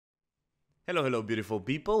Hello beautiful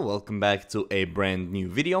people, welcome back to a brand new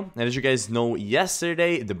video. And as you guys know,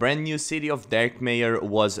 yesterday the brand new city of Darkmeyer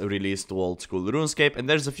was released to old school RuneScape, and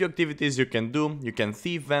there's a few activities you can do. You can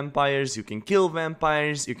thief vampires, you can kill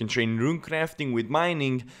vampires, you can train rune crafting with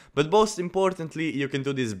mining, but most importantly you can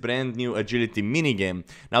do this brand new agility minigame.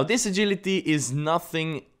 Now this agility is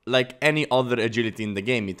nothing like any other agility in the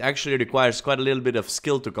game. It actually requires quite a little bit of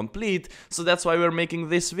skill to complete, so that's why we're making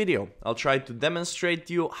this video. I'll try to demonstrate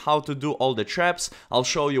you how to do all the traps, I'll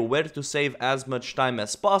show you where to save as much time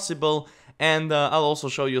as possible, and I'll also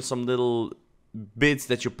show you some little bits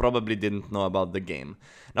that you probably didn't know about the game.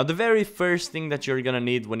 Now the very first thing that you're gonna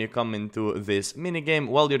need when you come into this minigame,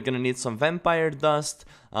 well, you're gonna need some vampire dust,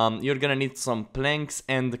 you're gonna need some planks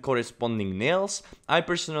and the corresponding nails. I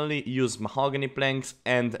personally use mahogany planks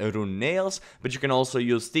and rune nails, but you can also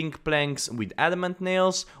use think planks with adamant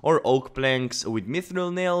nails, or oak planks with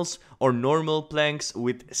mithril nails, or normal planks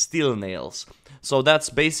with steel nails. So that's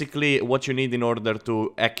basically what you need in order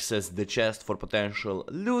to access the chest for potential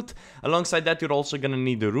loot. Alongside that, you're also gonna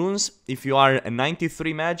need the runes. If you are a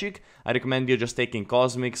 93 magic, I recommend you just taking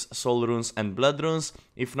cosmics, soul runes and blood runes.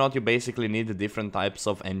 If not, you basically need different types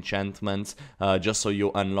of enchantments just so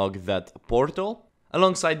you unlock that portal.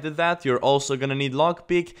 Alongside that, you're also gonna need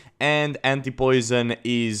lockpick, and anti-poison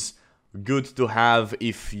is good to have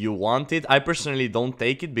if you want it. I personally don't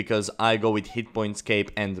take it because I go with hit points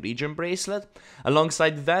cape and regen bracelet.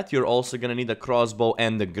 Alongside that, you're also gonna need a crossbow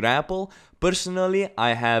and a grapple. Personally,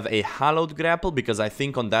 I have a hallowed grapple because I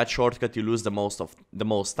think on that shortcut you lose the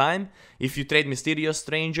most time. If you trade Mysterious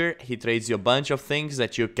Stranger, he trades you a bunch of things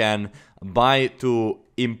that you can buy to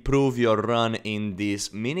improve your run in this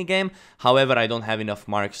minigame. However, I don't have enough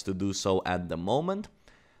marks to do so at the moment.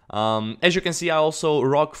 As you can see, I also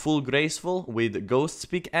rock full graceful with Ghost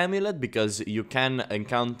Speak amulet because you can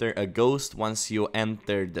encounter a ghost once you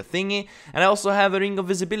enter the thingy, and I also have a ring of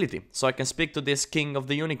visibility, so I can speak to this king of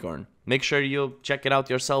the unicorn. Make sure you check it out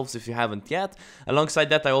yourselves if you haven't yet. Alongside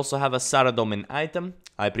that, I also have a Saradomin item.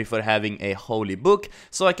 I prefer having a holy book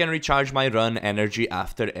so I can recharge my run energy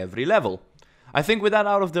after every level. I think with that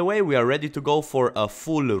out of the way, we are ready to go for a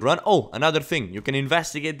full run. Oh, another thing, you can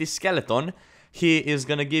investigate this skeleton. He is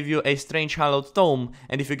gonna give you a strange hallowed tome,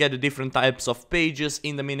 and if you get the different types of pages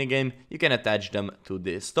in the minigame, you can attach them to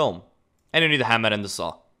this tome. And you need a hammer and a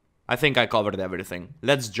saw. I think I covered everything.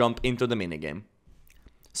 Let's jump into the minigame.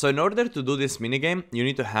 So in order to do this minigame, you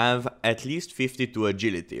need to have at least 52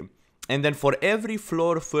 agility. And then for every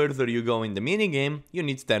floor further you go in the minigame, you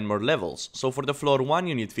need 10 more levels. So for the floor 1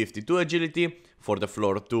 you need 52 agility, for the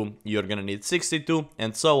floor 2 you're gonna need 62,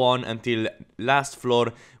 and so on until last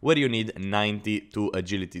floor where you need 92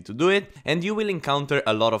 agility to do it. And you will encounter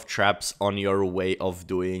a lot of traps on your way of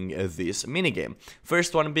doing this minigame.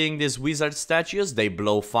 First one being these wizard statues, they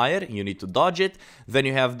blow fire, you need to dodge it. Then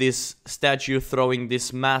you have this statue throwing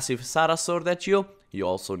this massive Sara sword at you. You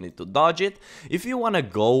also need to dodge it. If you want to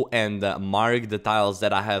go and mark the tiles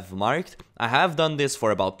that I have marked, I have done this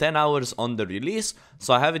for about 10 hours on the release,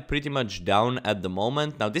 so I have it pretty much down at the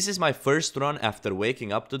moment. Now this is my first run after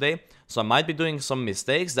waking up today, so I might be doing some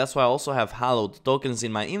mistakes. That's why I also have hallowed tokens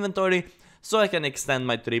in my inventory, so I can extend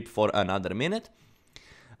my trip for another minute.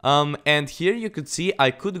 And here you could see I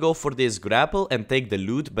could go for this grapple and take the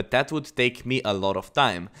loot, but that would take me a lot of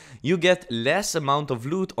time. You get less amount of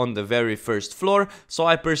loot on the very first floor, so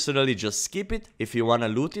I personally just skip it. If you wanna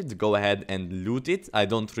loot it, go ahead and loot it. I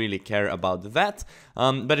don't really care about that.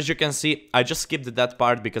 But as you can see, I just skipped that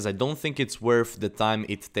part because I don't think it's worth the time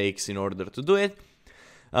it takes in order to do it.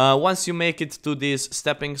 Once you make it to these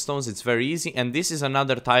stepping stones, it's very easy, and this is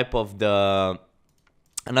another type of the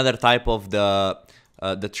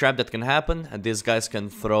trap that can happen. These guys can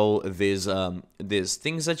throw these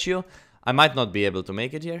things at you. I might not be able to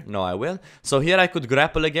make it here. No, I will. So here I could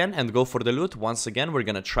grapple again and go for the loot. Once again, we're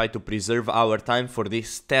gonna try to preserve our time for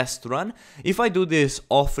this test run. If I do this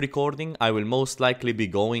off recording, I will most likely be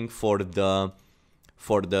going for the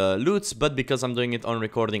loots, but because I'm doing it on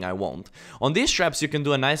recording, I won't. On these traps, you can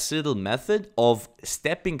do a nice little method of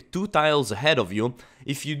stepping 2 tiles ahead of you.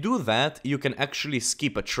 If you do that, you can actually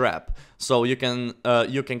skip a trap. So you can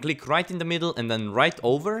click right in the middle and then right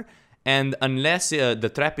over, and unless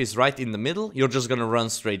the trap is right in the middle, you're just gonna run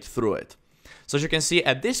straight through it. So as you can see,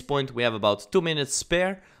 at this point, we have about 2 minutes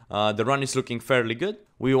spare. The run is looking fairly good.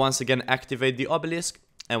 We once again activate the obelisk,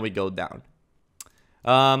 and we go down.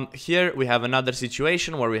 Here we have another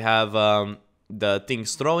situation where we have the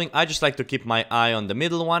things throwing. I just like to keep my eye on the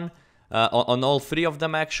middle one, on all 3 of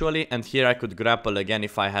them actually, and here I could grapple again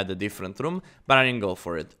if I had a different room, but I didn't go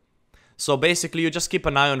for it. So basically you just keep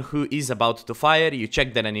an eye on who is about to fire, you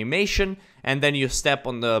check that animation, and then you step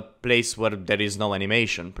on the place where there is no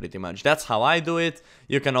animation, pretty much. That's how I do it.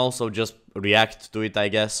 You can also just react to it, I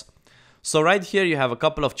guess. So right here you have a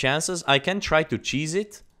couple of chances. I can try to cheese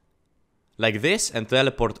it like this and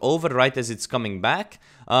teleport over right as it's coming back.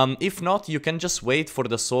 If not, you can just wait for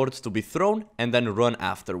the sword to be thrown and then run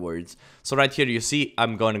afterwards. So right here you see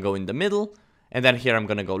I'm gonna go in the middle, and then here I'm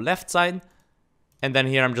gonna go left side. And then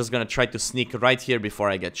here I'm just gonna try to sneak right here before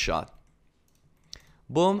I get shot.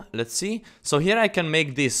 Boom, let's see. So here I can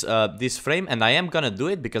make this this frame, and I am gonna do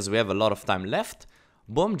it because we have a lot of time left.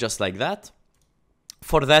 Boom, just like that.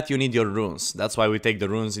 For that you need your runes. That's why we take the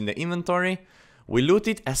runes in the inventory. We loot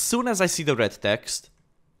it. As soon as I see the red text,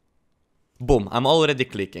 boom, I'm already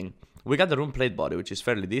clicking. We got the rune plate body, which is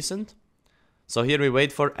fairly decent. So here we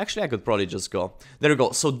wait for... Actually, I could probably just go. There we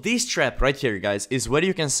go. So this trap right here, guys, is where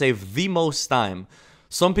you can save the most time.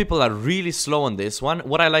 Some people are really slow on this one.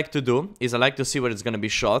 What I like to do is I like to see where it's going to be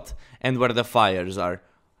shot and where the fires are.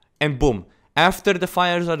 And boom. After the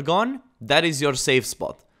fires are gone, that is your safe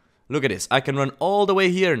spot. Look at this. I can run all the way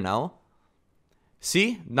here now.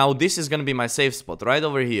 See? Now this is going to be my safe spot right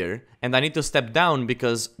over here. And I need to step down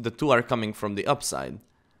because the two are coming from the upside.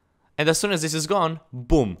 And as soon as this is gone,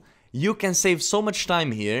 boom. You can save so much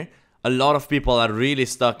time here. A lot of people are really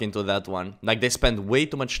stuck into that one. Like, they spend way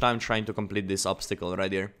too much time trying to complete this obstacle right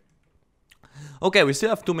here. Okay, we still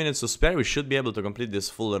have 2 minutes to spare. We should be able to complete this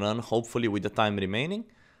full run, hopefully with the time remaining.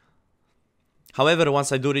 However,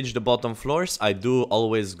 once I do reach the bottom floors, I do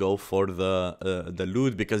always go for the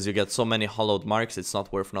loot, because you get so many hollowed marks, it's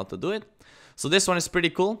not worth not to do it. So this one is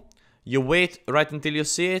pretty cool. You wait right until you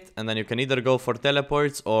see it, and then you can either go for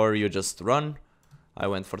teleports or you just run. I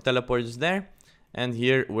went for teleports there. And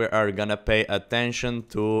here we are gonna pay attention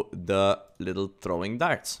to the little throwing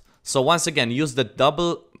darts. So once again, use the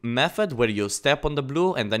double method where you step on the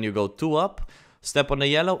blue and then you go 2 up. Step on the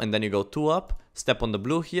yellow and then you go 2 up. Step on the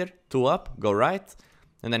blue here, 2 up, go right.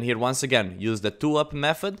 And then here once again, use the 2 up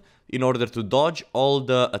method in order to dodge all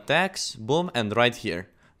the attacks. Boom, and right here.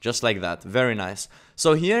 Just like that. Very nice.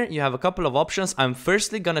 So here you have a couple of options. I'm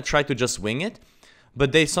firstly gonna try to just wing it.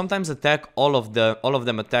 But they sometimes attack, all of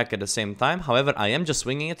them attack at the same time. However, I am just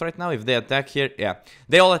winging it right now. If they attack here, yeah,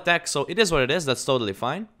 they all attack, so it is what it is. That's totally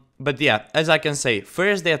fine. But yeah, as I can say,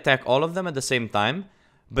 first they attack all of them at the same time,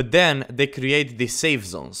 but then they create these safe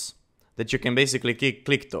zones that you can basically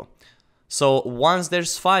click to. So once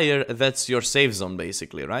there's fire, that's your safe zone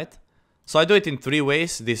basically, right? So I do it in 3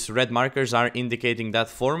 ways. These red markers are indicating that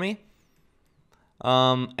for me.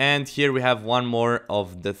 And here we have one more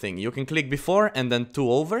of the thing. You can click before and then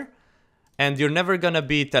 2 over, and you're never gonna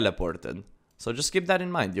be teleported. So just keep that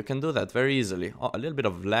in mind. You can do that very easily. Oh, a little bit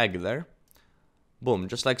of lag there. Boom,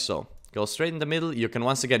 just like so. Go straight in the middle. You can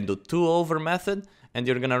once again do 2 over method, and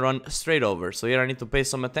you're gonna run straight over. So here I need to pay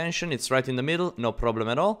some attention. It's right in the middle, no problem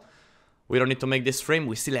at all. We don't need to make this frame.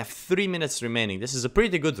 We still have 3 minutes remaining. This is a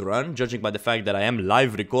pretty good run, judging by the fact that I am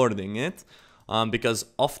live recording it. Because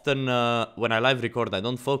often when I live record, I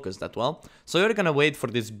don't focus that well. So you're gonna wait for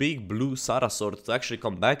this big blue Sara sword to actually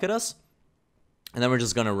come back at us. And then we're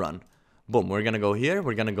just gonna run. Boom, we're gonna go here,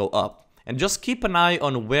 we're gonna go up. And just keep an eye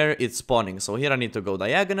on where it's spawning. So here I need to go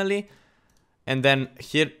diagonally. And then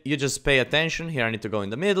here you just pay attention. Here I need to go in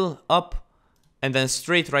the middle, up. And then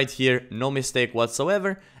straight right here, no mistake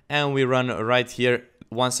whatsoever. And we run right here.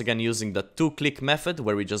 Once again using the 2-click method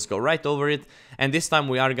where we just go right over it. And this time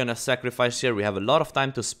we are gonna sacrifice here. We have a lot of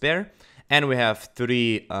time to spare. And we have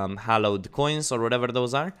 3 hallowed coins or whatever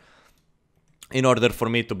those are. In order for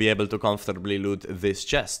me to be able to comfortably loot this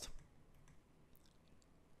chest.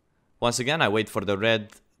 Once again, I wait for the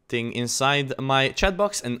red thing inside my chat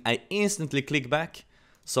box and I instantly click back.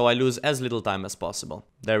 So I lose as little time as possible.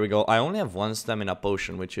 There we go. I only have 1 stamina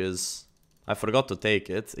potion, which is... I forgot to take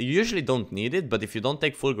it. You usually don't need it, but if you don't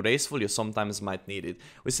take full graceful, you sometimes might need it.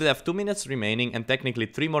 We still have 2 minutes remaining and technically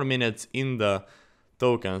 3 more minutes in the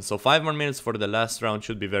token. So 5 more minutes for the last round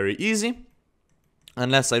should be very easy.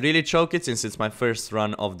 Unless I really choke it, since it's my first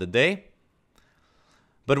run of the day.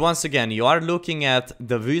 But once again, you are looking at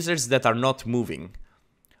the wizards that are not moving.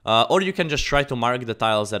 Or you can just try to mark the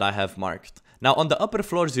tiles that I have marked. Now on the upper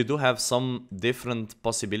floors you do have some different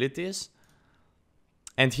possibilities.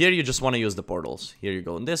 And here you just want to use the portals. Here you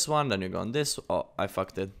go on this one, then you go on this. Oh, I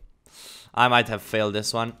fucked it. I might have failed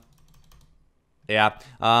this one. Yeah,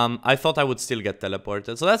 I thought I would still get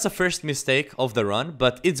teleported. So that's the first mistake of the run,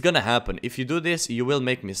 but it's gonna happen. If you do this, you will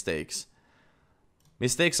make mistakes.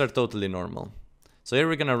 Mistakes are totally normal. So here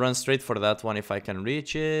we're gonna run straight for that one if I can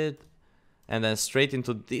reach it. And then straight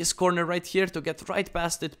into this corner right here to get right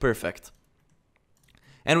past it. Perfect.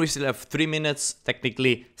 And we still have 3 minutes,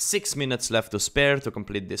 technically 6 minutes left to spare to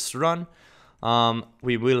complete this run.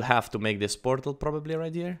 We will have to make this portal probably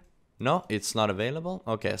right here. No, it's not available.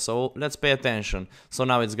 Okay, so let's pay attention. So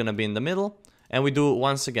now it's gonna be in the middle. And we do,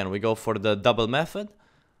 once again, we go for the double method.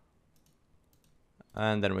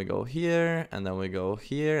 And then we go here, and then we go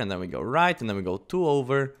here, and then we go right, and then we go 2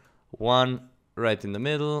 over, 1 right in the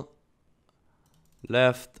middle,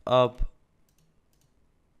 left, up,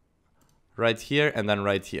 right here, and then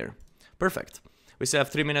right here. Perfect. We still have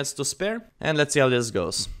 3 minutes to spare, and let's see how this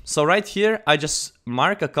goes. So right here, I just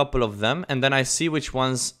mark a couple of them, and then I see which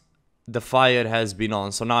ones the fire has been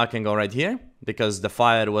on. So now I can go right here, because the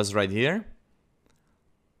fire was right here.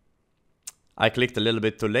 I clicked a little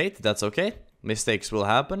bit too late, that's okay. Mistakes will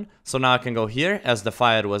happen. So now I can go here, as the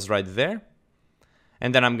fire was right there.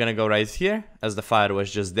 And then I'm gonna go right here, as the fire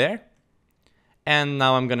was just there. And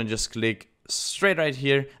now I'm gonna just click straight right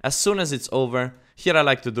here, as soon as it's over. Here I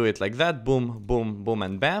like to do it like that, boom, boom, boom,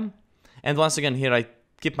 and bam. And once again here I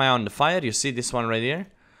keep my eye on the fire, you see this one right here,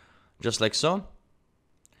 just like so.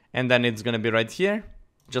 And then it's gonna be right here,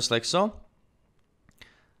 just like so.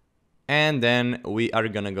 And then we are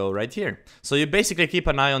gonna go right here. So you basically keep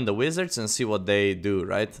an eye on the wizards and see what they do,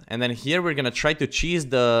 right? And then here we're gonna try to cheese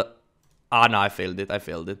the... Ah, no, I failed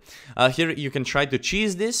it. Here you can try to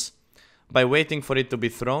cheese this by waiting for it to be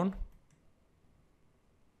thrown.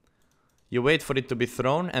 You wait for it to be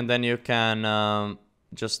thrown, and then you can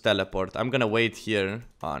just teleport. I'm gonna wait here.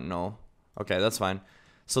 Oh, no. Okay, that's fine.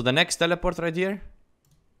 So the next teleport right here.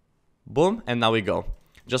 Boom, and now we go.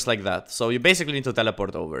 Just like that. So you basically need to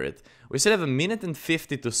teleport over it. We still have 1 minute and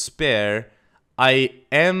 50 to spare. I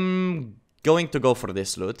am going to go for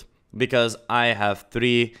this loot, because I have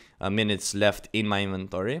 3 minutes left in my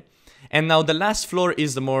inventory. And now the last floor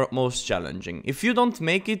is the most challenging. If you don't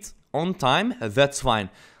make it on time, that's fine.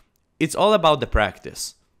 It's all about the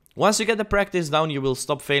practice. Once you get the practice down, you will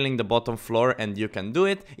stop failing the bottom floor and you can do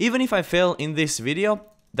it. Even if I fail in this video,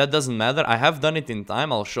 that doesn't matter. I have done it in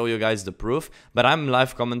time. I'll show you guys the proof. But I'm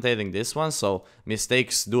live commentating this one, so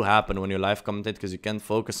mistakes do happen when you live commentate because you can't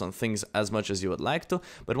focus on things as much as you would like to.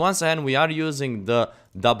 But once again, we are using the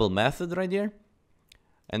double method right here.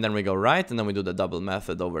 And then we go right, and then we do the double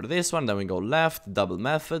method over this one. Then we go left, double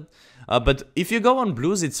method. But if you go on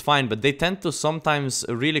blues, it's fine. But they tend to sometimes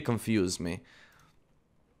really confuse me.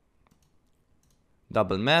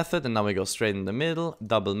 Double method, and now we go straight in the middle.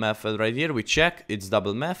 Double method right here. We check, it's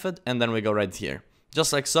double method, and then we go right here.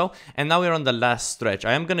 Just like so. And now we're on the last stretch.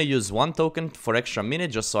 I am going to use 1 token for extra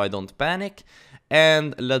minute, just so I don't panic.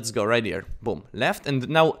 And let's go right here. Boom, left. And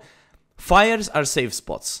now... fires are safe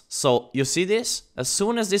spots. So, you see this? As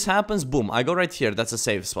soon as this happens, boom, I go right here. That's a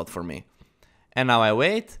safe spot for me. And now I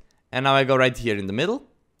wait. And now I go right here in the middle.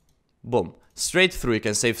 Boom. Straight through. You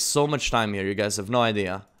can save so much time here. You guys have no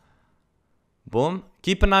idea. Boom.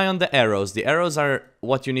 Keep an eye on the arrows. The arrows are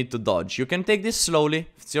what you need to dodge. You can take this slowly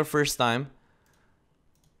if it's your first time.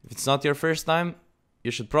 If it's not your first time,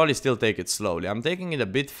 you should probably still take it slowly. I'm taking it a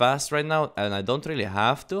bit fast right now, and I don't really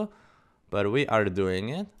have to. But we are doing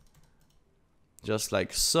it. Just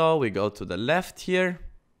like so, we go to the left here.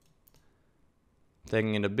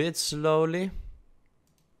 Taking it a bit slowly.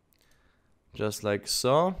 Just like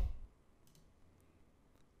so.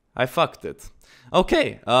 I fucked it.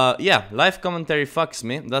 Okay, yeah, live commentary fucks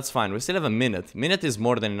me. That's fine, we still have a minute. Minute is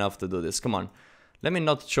more than enough to do this, come on. Let me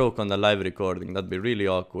not choke on the live recording, that'd be really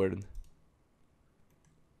awkward.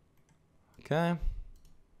 Okay.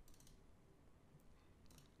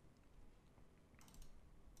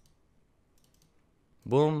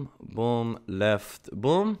 Boom, boom, left,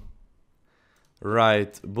 boom.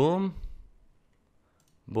 Right, boom.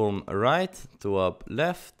 Boom, right, 2 up,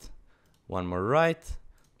 left. 1 more right,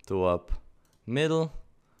 2 up, middle.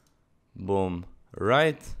 Boom,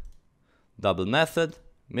 right. Double method,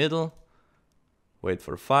 middle. Wait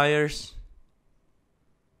for fires.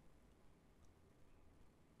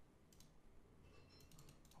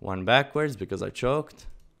 One backwards because I choked.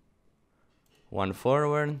 1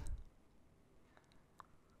 forward.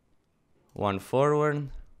 1 forward.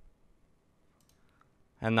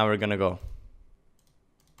 And now we're gonna go.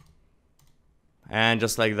 And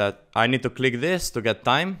just like that. I need to click this to get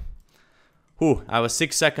time. Whew, I was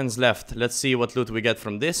 6 seconds left. Let's see what loot we get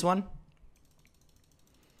from this one.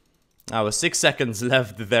 I was 6 seconds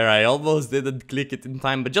left there. I almost didn't click it in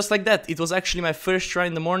time. But just like that, it was actually my first try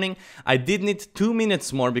in the morning. I did need 2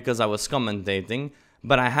 minutes more because I was commentating.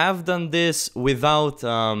 But I have done this without...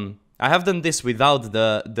 the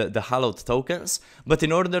hallowed tokens, but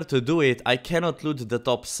in order to do it, I cannot loot the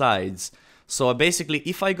top sides. So basically,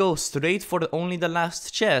 if I go straight for only the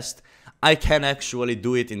last chest, I can actually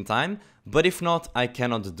do it in time, but if not, I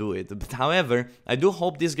cannot do it. But however, I do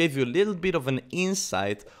hope this gave you a little bit of an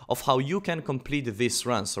insight of how you can complete this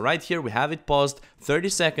run. So right here we have it paused, 30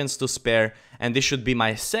 seconds to spare, and this should be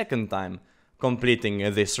my second time completing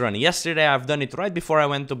this run. Yesterday I've done it right before I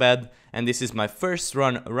went to bed, and this is my first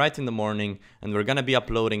run right in the morning, and we're gonna be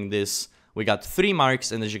uploading this. We got 3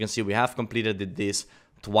 marks, and as you can see we have completed this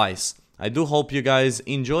twice. I do hope you guys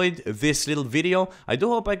enjoyed this little video. I do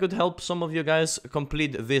hope I could help some of you guys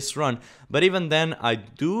complete this run, but even then I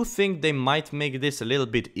do think they might make this a little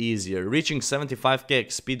bit easier. Reaching 75k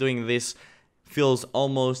XP doing this feels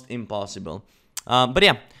almost impossible. But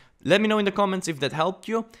yeah, let me know in the comments if that helped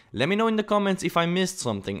you. Let me know in the comments if I missed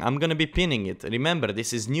something. I'm gonna be pinning it. Remember,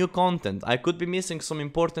 this is new content. I could be missing some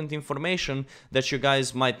important information that you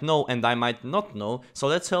guys might know and I might not know. So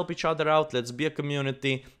let's help each other out. Let's be a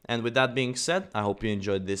community. And with that being said, I hope you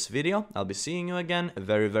enjoyed this video. I'll be seeing you again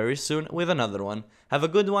very, very soon with another one. Have a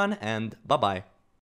good one and bye-bye.